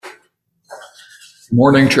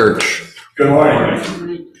Morning, church. Good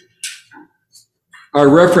morning. Our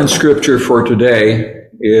reference scripture for today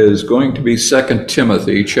is going to be 2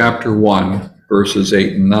 Timothy chapter 1, verses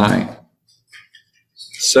 8 and 9.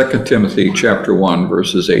 2 Timothy chapter 1,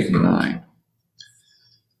 verses 8 and 9.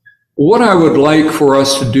 What I would like for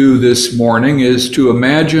us to do this morning is to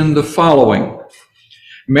imagine the following.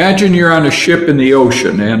 Imagine you're on a ship in the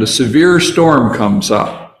ocean and a severe storm comes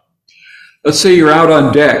up. Let's say you're out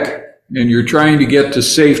on deck and you're trying to get to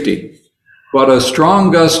safety, but a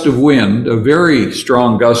strong gust of wind, a very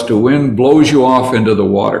strong gust of wind, blows you off into the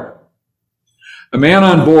water. A man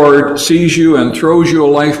on board sees you and throws you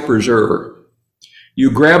a life preserver.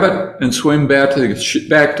 You grab it and swim back to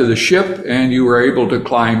the ship, and you are able to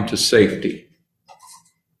climb to safety.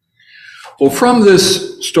 Well, from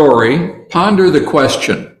this story, ponder the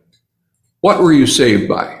question, what were you saved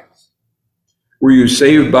by? Were you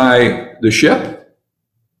saved by the ship?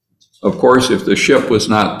 Of course, if the ship was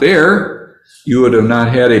not there, you would have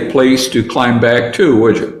not had a place to climb back to,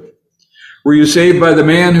 would you? Were you saved by the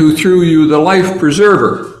man who threw you the life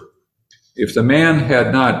preserver? If the man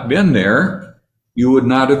had not been there, you would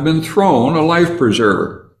not have been thrown a life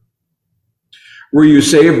preserver. Were you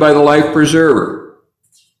saved by the life preserver?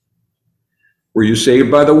 Were you saved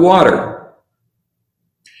by the water?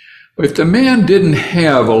 If the man didn't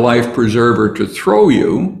have a life preserver to throw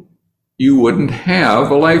you, you wouldn't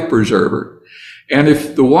have a life preserver. And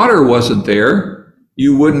if the water wasn't there,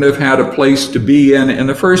 you wouldn't have had a place to be in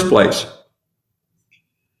the first place.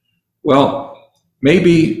 Well,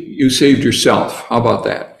 maybe you saved yourself. How about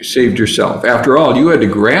that? You saved yourself. After all, you had to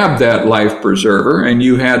grab that life preserver and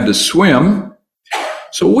you had to swim.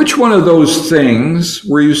 So which one of those things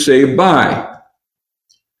were you saved by?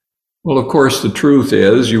 Well, of course, the truth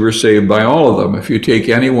is you were saved by all of them. If you take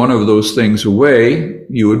any one of those things away,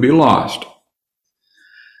 you would be lost.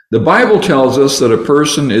 The Bible tells us that a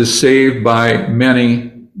person is saved by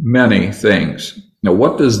many, many things. Now,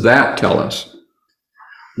 what does that tell us?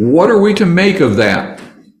 What are we to make of that?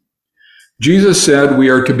 Jesus said we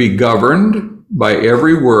are to be governed by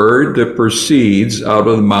every word that proceeds out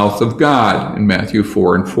of the mouth of God in Matthew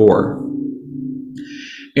 4:4.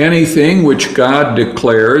 Anything which God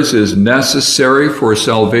declares is necessary for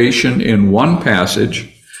salvation in one passage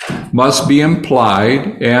must be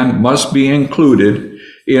implied and must be included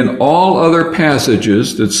in all other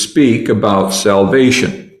passages that speak about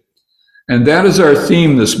salvation. And that is our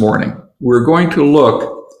theme this morning. We're going to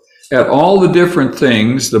look at all the different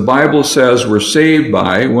things the Bible says we're saved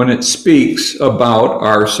by when it speaks about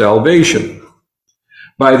our salvation.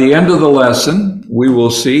 By the end of the lesson, we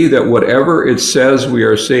will see that whatever it says we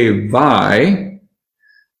are saved by,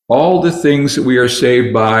 all the things that we are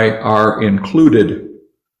saved by are included.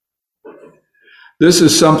 This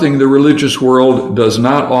is something the religious world does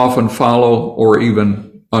not often follow or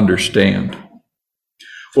even understand.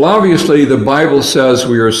 Well, obviously, the Bible says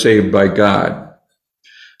we are saved by God.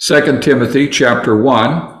 2 Timothy chapter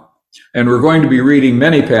 1, and we're going to be reading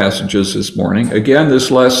many passages this morning. Again,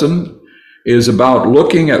 this lesson is about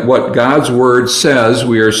looking at what God's word says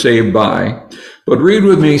we are saved by. But read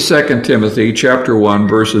with me 2 Timothy chapter 1,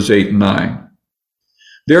 verses 8 and 9.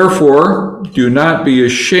 Therefore, do not be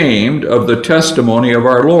ashamed of the testimony of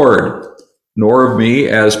our Lord, nor of me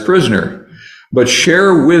as prisoner, but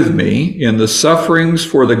share with me in the sufferings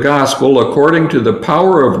for the gospel according to the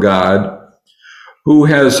power of God, who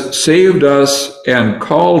has saved us and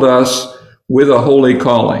called us with a holy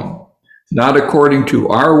calling, not according to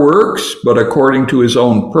our works, but according to his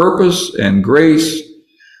own purpose and grace,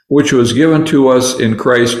 which was given to us in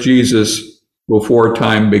Christ Jesus before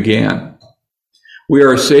time began. We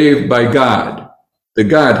are saved by God, the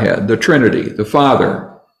Godhead, the Trinity, the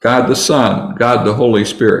Father, God the Son, God the Holy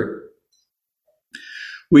Spirit.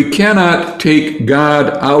 We cannot take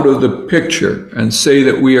God out of the picture and say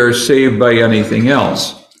that we are saved by anything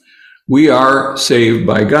else. We are saved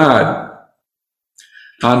by God.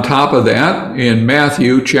 On top of that, in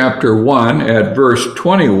Matthew chapter 1 at verse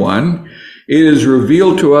 21, it is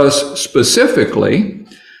revealed to us specifically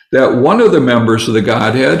that one of the members of the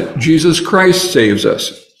Godhead, Jesus Christ, saves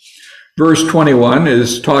us. Verse 21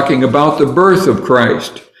 is talking about the birth of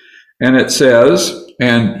Christ, and it says,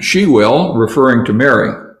 and she will, referring to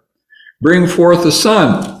Mary, bring forth a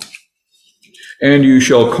son, and you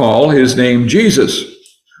shall call his name Jesus,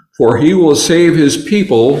 for he will save his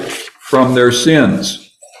people from their sins.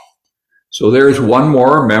 So there's one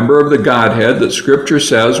more member of the Godhead that Scripture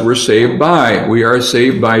says we're saved by. We are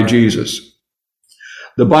saved by Jesus.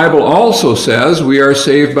 The Bible also says we are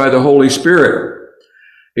saved by the Holy Spirit.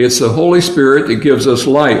 It's the Holy Spirit that gives us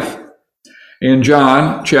life. In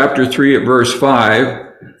John chapter 3 at verse 5,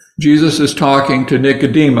 Jesus is talking to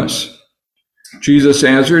Nicodemus. Jesus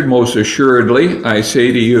answered, "Most assuredly, I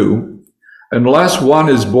say to you, unless one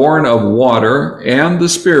is born of water and the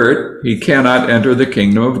Spirit, he cannot enter the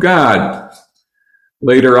kingdom of God."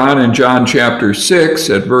 Later on in John chapter 6,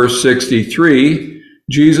 at verse 63,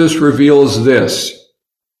 Jesus reveals this: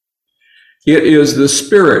 "It is the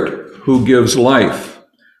Spirit who gives life.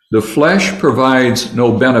 The flesh provides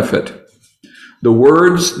no benefit. The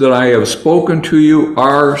words that I have spoken to you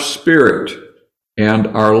are spirit and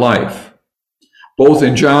are life." Both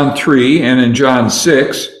in John 3 and in John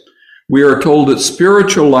 6, we are told that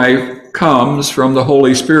spiritual life comes from the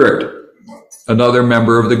Holy Spirit, another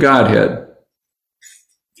member of the Godhead.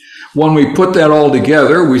 When we put that all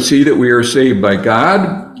together, we see that we are saved by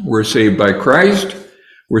God, we're saved by Christ,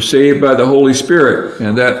 we're saved by the Holy Spirit,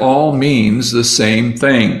 and that all means the same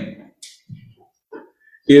thing.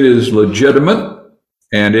 It is legitimate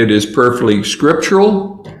and it is perfectly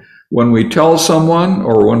scriptural when we tell someone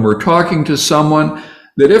or when we're talking to someone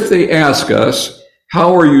that if they ask us,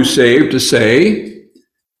 "How are you saved?" to say,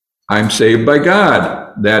 "I'm saved by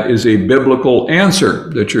God." That is a biblical answer,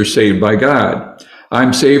 that you're saved by God.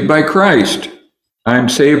 "I'm saved by Christ." "I'm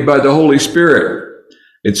saved by the Holy Spirit."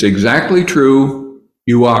 It's exactly true.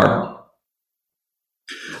 You are.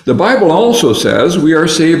 The Bible also says we are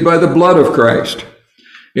saved by the blood of Christ.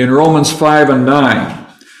 In Romans 5 and 9,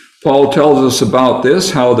 Paul tells us about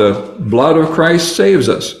this, how the blood of Christ saves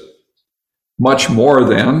us. "Much more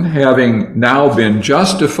then, having now been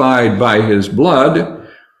justified by his blood,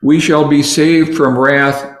 we shall be saved from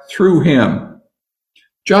wrath through him."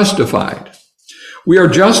 Justified. We are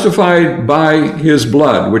justified by his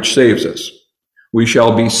blood, which saves us. We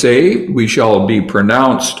shall be saved. We shall be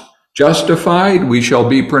pronounced justified. We shall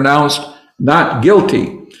be pronounced not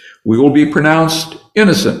guilty. We will be pronounced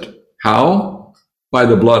innocent. How? By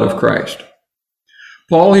the blood of Christ.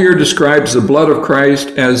 Paul here describes the blood of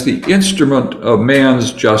Christ as the instrument of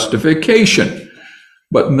man's justification,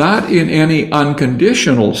 but not in any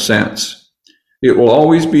unconditional sense. It will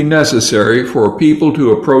always be necessary for people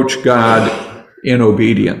to approach God in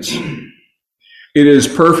obedience. It is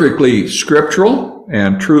perfectly scriptural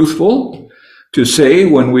and truthful to say,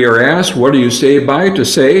 when we are asked, "What are you saved by?" to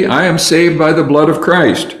say, "I am saved by the blood of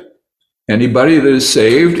Christ." Anybody that is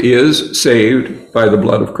saved by the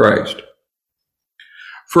blood of Christ.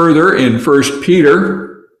 Further, in 1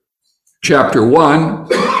 Peter chapter 1,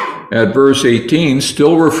 at verse 18,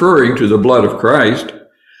 still referring to the blood of Christ,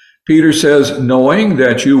 Peter says, "Knowing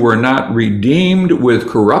that you were not redeemed with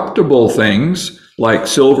corruptible things like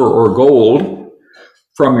silver or gold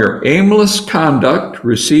from your aimless conduct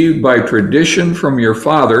received by tradition from your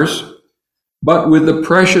fathers, but with the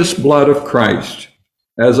precious blood of Christ,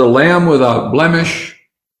 as a lamb without blemish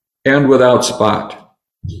and without spot."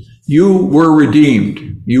 You were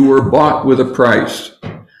redeemed. You were bought with a price.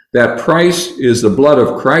 That price is the blood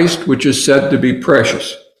of Christ, which is said to be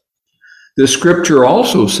precious. The scripture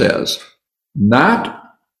also says, "Not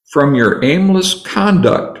from your aimless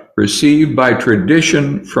conduct received by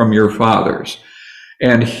tradition from your fathers."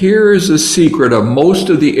 And here is the secret of most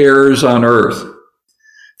of the errors on earth.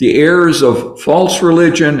 The errors of false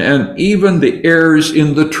religion, and even the errors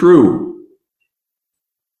in the true.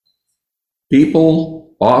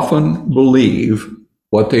 People often believe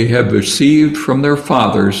what they have received from their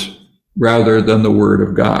fathers rather than the Word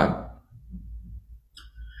of God.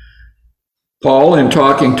 Paul, in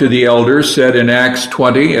talking to the elders, said in Acts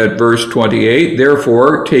 20 at verse 28,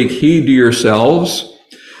 "Therefore take heed to yourselves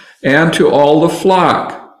and to all the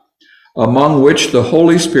flock, among which the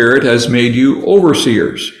Holy Spirit has made you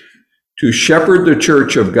overseers, to shepherd the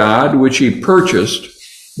church of God, which he purchased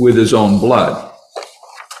with his own blood."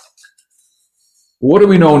 What do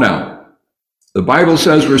we know now? The Bible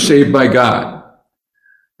says we're saved by God.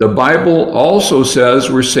 The Bible also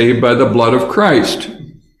says we're saved by the blood of Christ.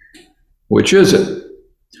 Which is it?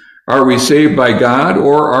 Are we saved by God,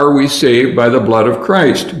 or are we saved by the blood of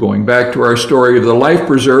Christ? Going back to our story of the life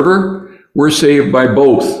preserver, we're saved by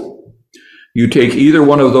both. You take either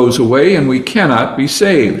one of those away and we cannot be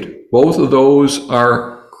saved. Both of those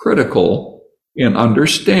are critical in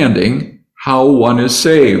understanding how one is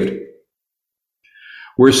saved.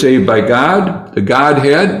 We're saved by God, the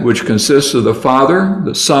Godhead, which consists of the Father,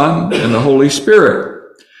 the Son, and the Holy Spirit.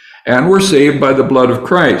 And we're saved by the blood of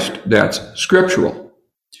Christ. That's scriptural.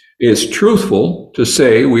 It's truthful to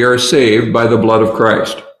say we are saved by the blood of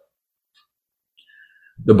Christ.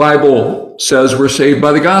 The Bible says we're saved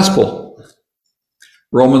by the gospel.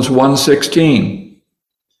 Romans 1:16.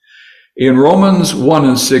 In Romans 1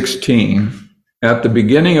 and 16, at the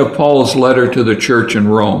beginning of Paul's letter to the church in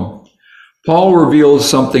Rome, Paul reveals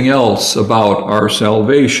something else about our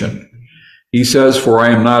salvation. He says, "For I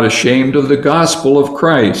am not ashamed of the gospel of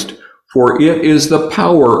Christ, for it is the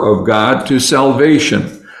power of God to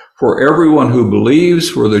salvation for everyone who believes,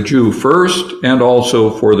 for the Jew first, and also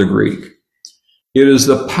for the Greek." It is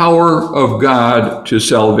the power of God to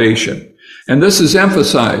salvation. And this is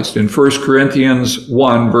emphasized in 1 Corinthians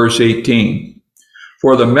 1, verse 18.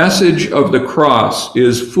 "For the message of the cross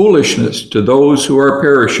is foolishness to those who are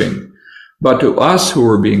perishing, but to us who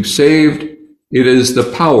are being saved, it is the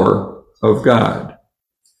power of God."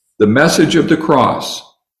 The message of the cross,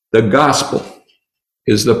 the gospel,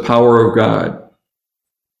 is the power of God.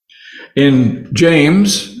 In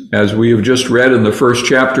James, as we have just read in the first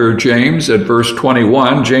chapter of James at verse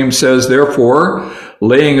 21, James says, "Therefore,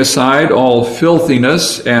 laying aside all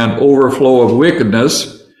filthiness and overflow of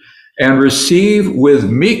wickedness, and receive with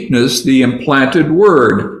meekness the implanted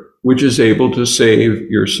word, which is able to save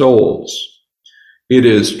your souls." It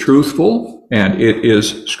is truthful and it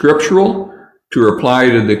is scriptural to reply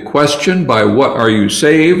to the question, "By what are you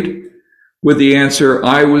saved?" with the answer,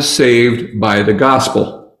 "I was saved by the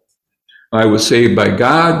gospel. I was saved by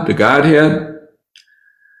God, the Godhead.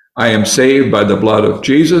 I am saved by the blood of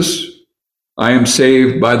Jesus. I am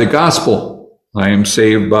saved by the gospel. I am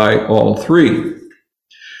saved by all three."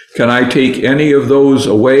 Can I take any of those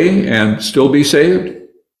away and still be saved?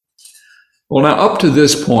 Well, now, up to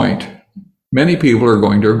this point, many people are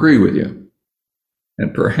going to agree with you.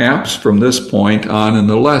 And perhaps from this point on in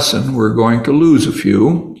the lesson, we're going to lose a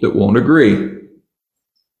few that won't agree.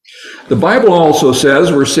 The Bible also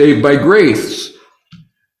says we're saved by grace,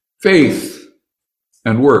 faith,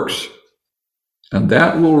 and works. And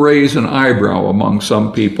that will raise an eyebrow among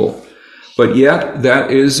some people. But yet,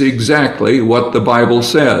 that is exactly what the Bible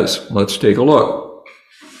says. Let's take a look.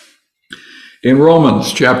 In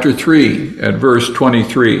Romans chapter 3 at verse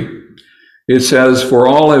 23, it says, "For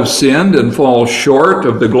all have sinned and fall short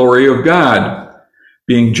of the glory of God,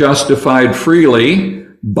 being justified freely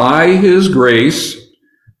by his grace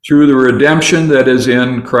through the redemption that is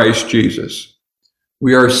in Christ Jesus."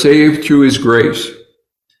 We are saved through his grace.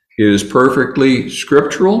 It is perfectly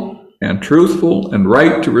scriptural and truthful and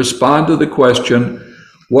right to respond to the question,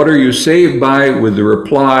 "What are you saved by?" with the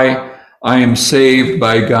reply, "I am saved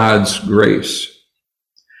by God's grace."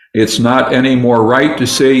 It's not any more right to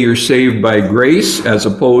say you're saved by grace as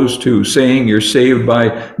opposed to saying you're saved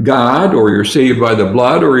by God, or you're saved by the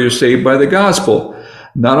blood, or you're saved by the gospel.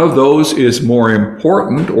 None of those is more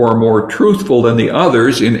important or more truthful than the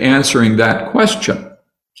others in answering that question.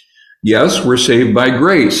 Yes, we're saved by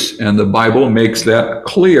grace, and the Bible makes that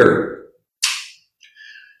clear.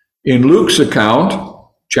 In Luke's account,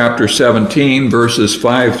 chapter 17, verses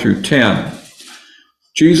 5 through 10,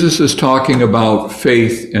 Jesus is talking about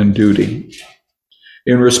faith and duty.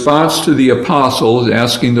 In response to the apostles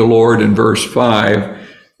asking the Lord in verse 5,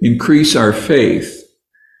 "Increase our faith,"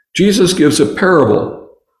 Jesus gives a parable,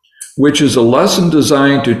 which is a lesson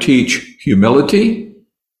designed to teach humility,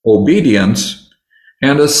 obedience,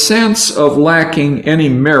 and a sense of lacking any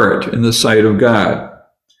merit in the sight of God.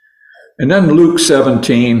 And then Luke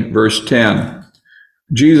 17, verse 10,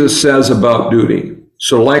 Jesus says about duty,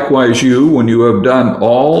 "So likewise you, when you have done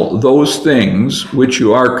all those things which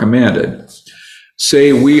you are commanded,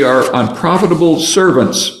 say, we are unprofitable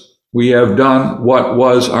servants. We have done what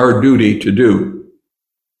was our duty to do."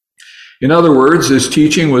 In other words, this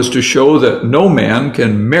teaching was to show that no man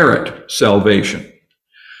can merit salvation.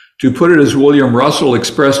 To put it as William Russell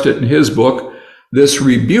expressed it in his book, this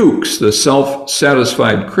rebukes the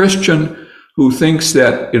self-satisfied Christian who thinks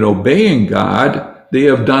that in obeying God, they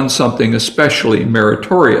have done something especially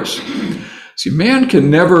meritorious. See, man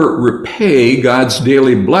can never repay God's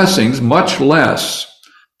daily blessings, much less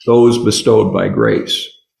those bestowed by grace.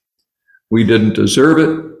 We didn't deserve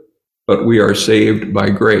it, but we are saved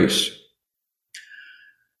by grace.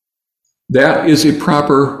 That is a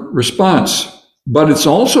proper response, but it's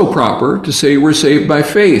also proper to say we're saved by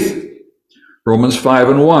faith. Romans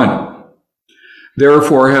 5:1.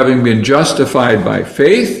 "Therefore, having been justified by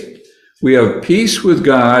faith, we have peace with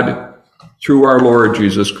God through our Lord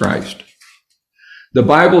Jesus Christ." The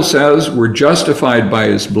Bible says we're justified by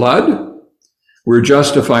his blood, we're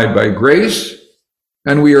justified by grace,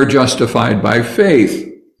 and we are justified by faith.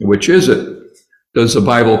 Which is it? Does the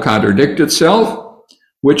Bible contradict itself?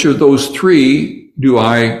 Which of those three do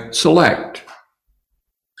I select?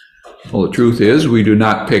 Well, the truth is we do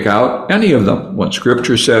not pick out any of them. When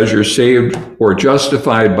Scripture says you're saved or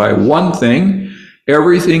justified by one thing,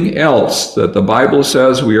 everything else that the Bible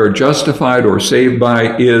says we are justified or saved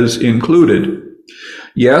by is included.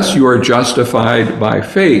 Yes, you are justified by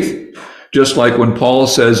faith. Just like when Paul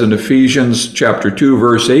says in Ephesians chapter 2,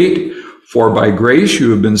 verse 8, "For by grace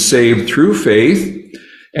you have been saved through faith,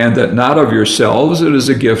 and that not of yourselves, it is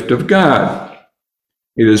a gift of God."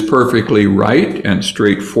 It is perfectly right and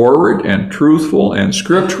straightforward and truthful and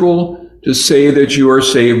scriptural to say that you are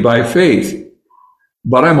saved by faith.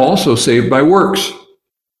 But I'm also saved by works.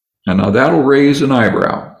 And now that'll raise an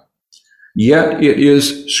eyebrow. Yet it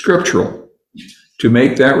is scriptural to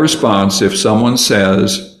make that response if someone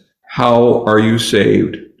says, "How are you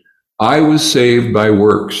saved?" "I was saved by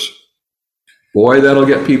works." Boy, that'll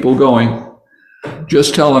get people going.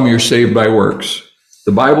 Just tell them you're saved by works.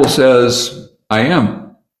 The Bible says, I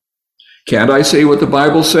am. Can't I say what the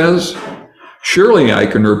Bible says? Surely I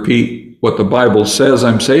can repeat what the Bible says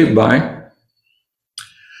I'm saved by.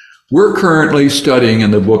 We're currently studying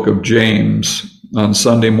in the book of James on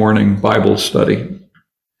Sunday morning Bible study.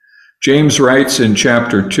 James writes in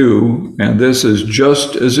chapter 2, and this is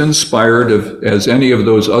just as inspired as any of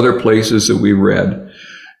those other places that we read.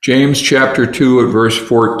 James chapter 2 at verse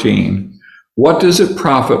 14. "What does it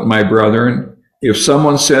profit, my brethren, if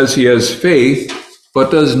someone says he has faith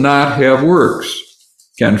but does not have works?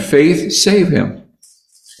 Can faith save him?"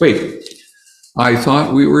 Wait, I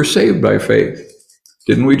thought we were saved by faith.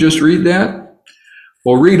 Didn't we just read that?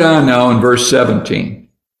 Well, read on now in verse 17.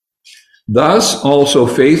 "Thus also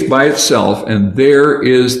faith by itself," and there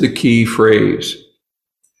is the key phrase.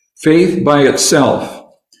 Faith by itself,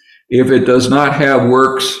 if it does not have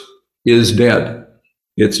works, is dead.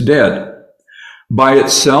 It's dead. By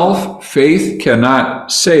itself, faith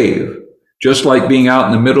cannot save. Just like being out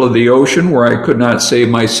in the middle of the ocean where I could not save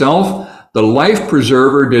myself, the life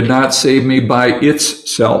preserver did not save me by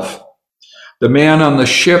itself. The man on the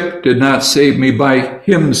ship did not save me by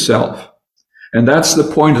himself. And that's the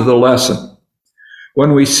point of the lesson.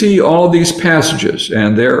 When we see all these passages,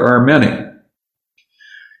 and there are many,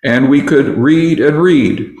 and we could read and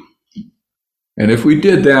read, and if we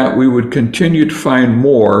did that, we would continue to find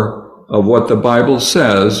more of what the Bible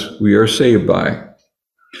says we are saved by.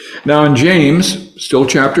 Now in James, still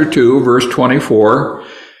chapter 2, verse 24,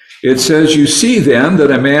 it says, "You see then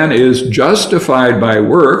that a man is justified by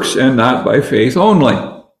works and not by faith only."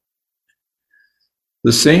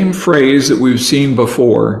 The same phrase that we've seen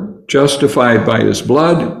before, justified by his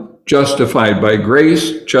blood, justified by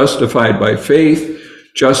grace, justified by faith,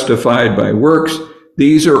 justified by works,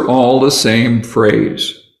 these are all the same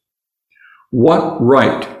phrase. What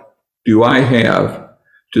right do I have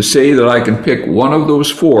to say that I can pick one of those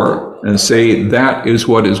four and say that is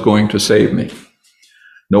what is going to save me?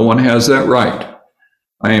 No one has that right.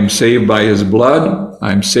 I am saved by his blood,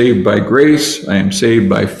 I am saved by grace, I am saved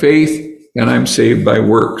by faith, and I'm saved by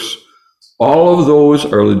works. All of those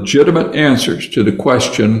are legitimate answers to the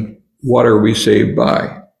question, what are we saved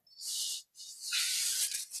by?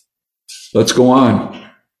 Let's go on.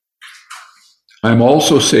 I'm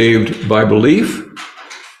also saved by belief.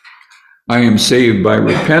 I am saved by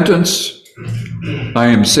repentance. I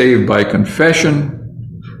am saved by confession.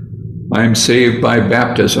 I am saved by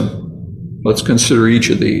baptism. Let's consider each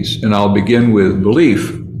of these, and I'll begin with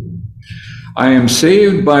belief. I am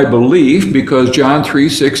saved by belief because John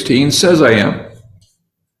 3:16 says I am.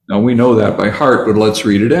 Now we know that by heart, but let's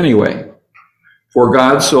read it anyway. "For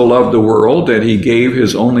God so loved the world that he gave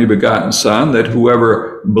his only begotten Son, that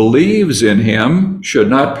whoever believes in him should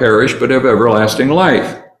not perish but have everlasting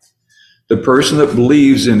life." The person that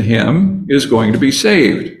believes in him is going to be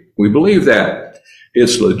saved. We believe that.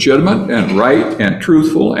 It's legitimate and right and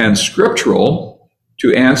truthful and scriptural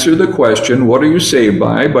to answer the question, what are you saved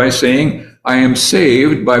by saying, I am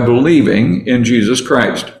saved by believing in Jesus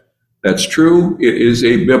Christ. That's true. It is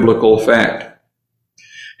a biblical fact.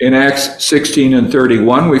 In Acts 16 and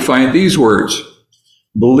 31, we find these words,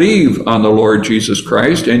 "Believe on the Lord Jesus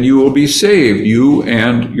Christ, and you will be saved, you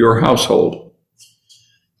and your household."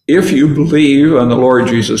 If you believe on the Lord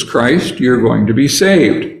Jesus Christ, you're going to be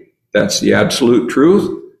saved. That's the absolute truth,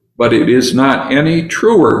 but it is not any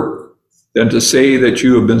truer than to say that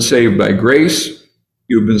you have been saved by grace,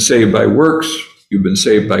 you've been saved by works, you've been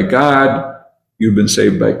saved by God, you've been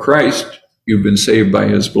saved by Christ, you've been saved by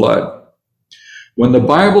his blood. When the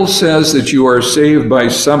Bible says that you are saved by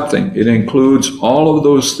something, it includes all of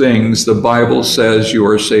those things the Bible says you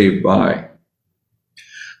are saved by.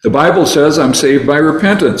 The Bible says I'm saved by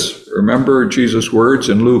repentance. Remember Jesus' words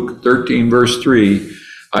in Luke 13, verse 3,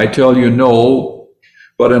 "I tell you no,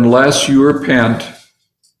 but unless you repent,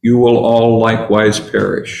 you will all likewise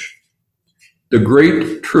perish." The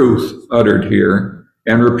great truth uttered here,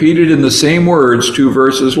 and repeated in the same words 2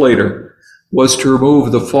 verses later, was to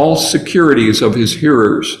remove the false securities of his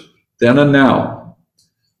hearers then and now.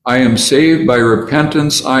 I am saved by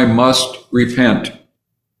repentance. I must repent.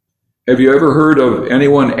 Have you ever heard of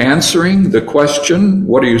anyone answering the question,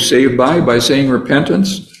 what are you saved by saying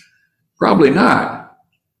repentance? Probably not.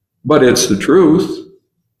 But it's the truth.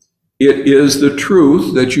 It is the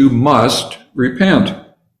truth that you must repent.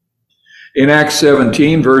 In Acts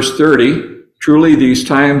 17, verse 30, truly these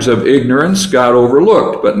times of ignorance God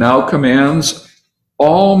overlooked, but now commands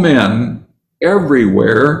all men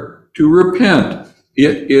everywhere to repent.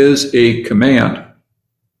 It is a command.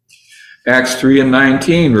 Acts 3 and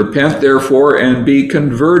 19, repent therefore and be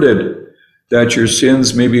converted, that your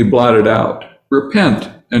sins may be blotted out. Repent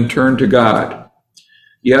and turn to God.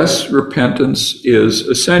 Yes, repentance is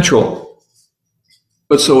essential,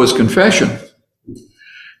 but so is confession.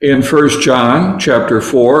 In 1 John chapter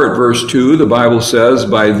 4 at verse 2, the Bible says,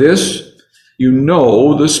 by this you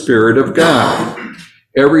know the Spirit of God.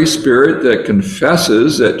 Every spirit that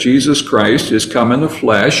confesses that Jesus Christ is come in the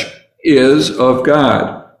flesh is of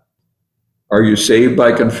God. Are you saved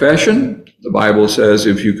by confession? The Bible says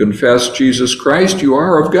if you confess Jesus Christ, you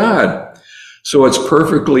are of God. So it's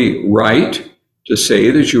perfectly right to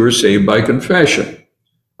say that you are saved by confession.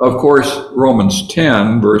 Of course, Romans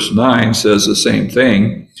 10, verse 9 says the same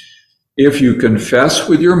thing. If you confess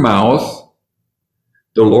with your mouth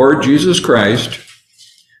the Lord Jesus Christ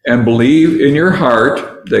and believe in your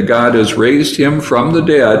heart that God has raised him from the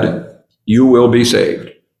dead, you will be saved.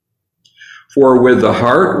 For with the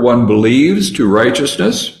heart one believes to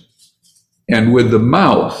righteousness, and with the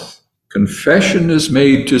mouth confession is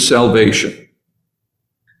made to salvation.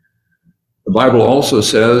 The Bible also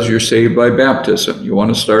says you're saved by baptism. You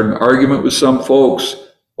want to start an argument with some folks,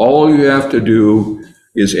 all you have to do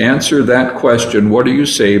is answer that question, what are you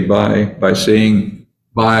saved by saying,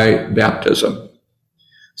 by baptism.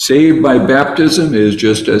 Saved by baptism is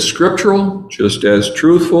just as scriptural, just as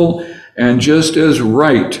truthful, and just as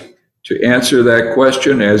right to answer that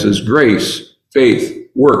question as is grace, faith,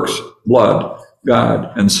 works, blood,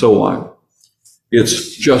 God, and so on.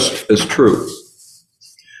 It's just as true.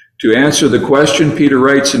 To answer the question, Peter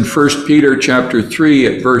writes in 1 Peter chapter 3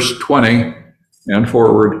 at verse 20 and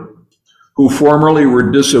forward, who formerly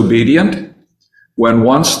were disobedient, when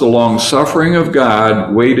once the long suffering of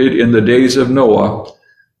God waited in the days of Noah,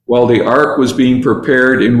 while the ark was being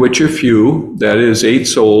prepared, in which a few, that is 8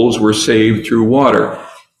 souls, were saved through water.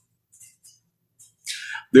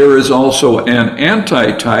 There is also an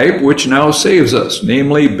antitype which now saves us,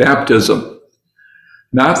 namely baptism.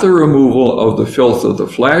 Not the removal of the filth of the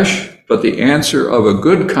flesh, but the answer of a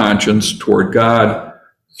good conscience toward God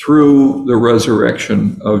through the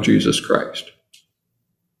resurrection of Jesus Christ.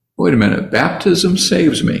 Wait a minute, baptism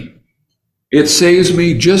saves me. It saves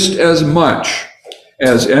me just as much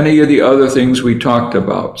as any of the other things we talked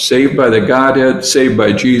about. Saved by the Godhead, saved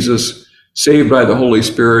by Jesus, saved by the Holy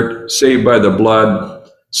Spirit, saved by the blood,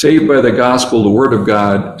 saved by the gospel, the word of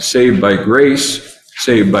God, saved by grace,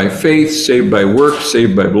 saved by faith, saved by work,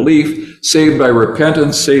 saved by belief, saved by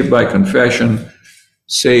repentance, saved by confession,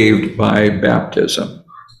 saved by baptism.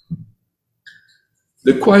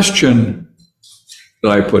 The question that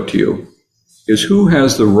I put to you is, who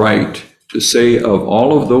has the right to say of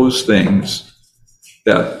all of those things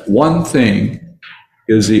that one thing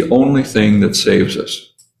is the only thing that saves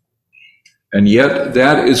us? And yet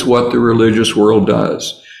that is what the religious world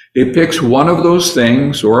does. It picks one of those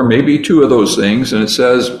things, or maybe 2 of those things, and it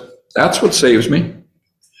says, that's what saves me.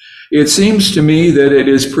 It seems to me that it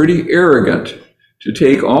is pretty arrogant to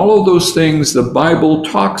take all of those things the Bible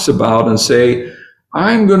talks about and say,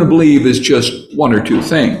 I'm going to believe is just 1 or 2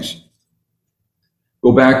 things.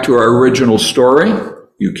 Go back to our original story.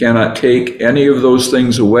 You cannot take any of those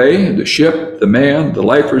things away, the ship, the man, the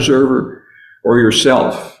life preserver, or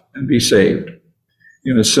yourself, and be saved.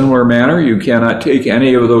 In a similar manner, you cannot take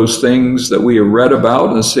any of those things that we have read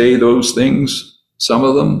about and say those things, some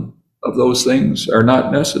of them, of those things are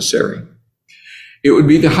not necessary. It would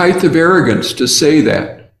be the height of arrogance to say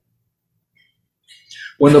that.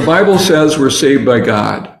 When the Bible says we're saved by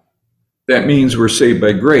God, that means we're saved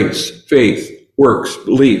by grace, faith, works,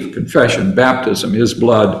 belief, confession, baptism, his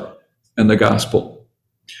blood, and the gospel.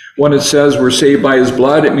 When it says we're saved by his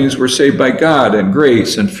blood, it means we're saved by God and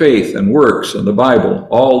grace and faith and works and the Bible.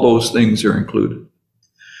 All those things are included.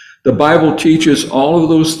 The Bible teaches all of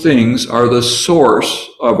those things are the source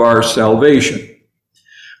of our salvation.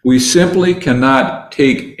 We simply cannot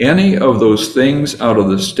take any of those things out of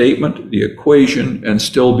the statement, the equation, and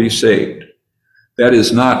still be saved. That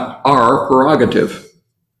is not our prerogative.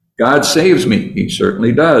 God saves me. He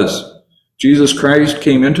certainly does. Jesus Christ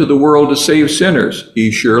came into the world to save sinners. He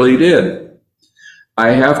surely did. I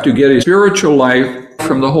have to get a spiritual life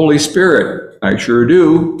from the Holy Spirit. I sure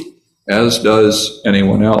do, as does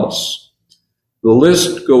anyone else. The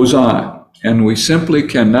list goes on, and we simply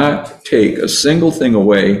cannot take a single thing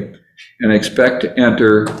away and expect to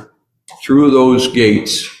enter through those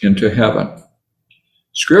gates into heaven.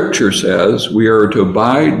 Scripture says we are to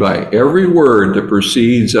abide by every word that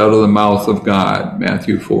proceeds out of the mouth of God,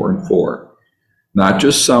 Matthew 4:4. Not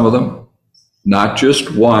just some of them, not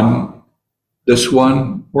just one, this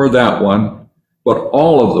one or that one, but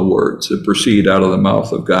all of the words that proceed out of the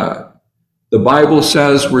mouth of God. The Bible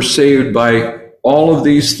says we're saved by all of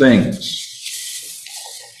these things.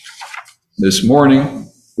 This morning,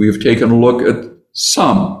 we have taken a look at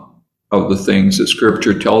some of the things that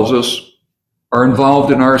Scripture tells us are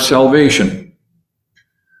involved in our salvation.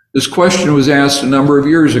 This question was asked a number of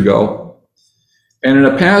years ago, and in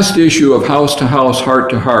a past issue of House to House, Heart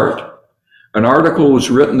to Heart, an article was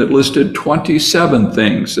written that listed 27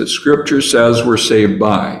 things that Scripture says we're saved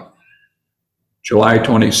by. July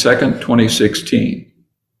 22nd, 2016.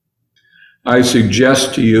 I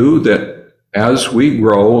suggest to you that as we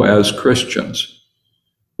grow as Christians,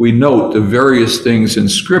 we note the various things in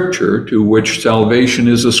Scripture to which salvation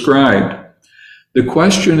is ascribed. The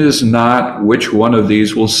question is not which one of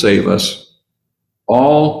these will save us.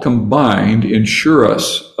 All combined ensure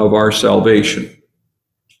us of our salvation.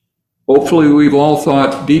 Hopefully, we've all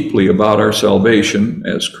thought deeply about our salvation.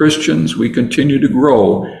 As Christians, we continue to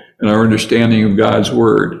grow in our understanding of God's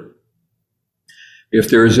Word. If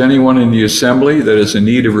there is anyone in the assembly that is in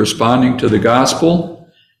need of responding to the gospel,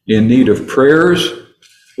 in need of prayers,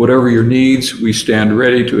 whatever your needs, we stand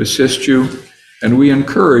ready to assist you, and we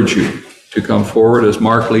encourage you to come forward as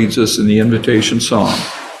Mark leads us in the invitation song.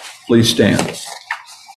 Please stand.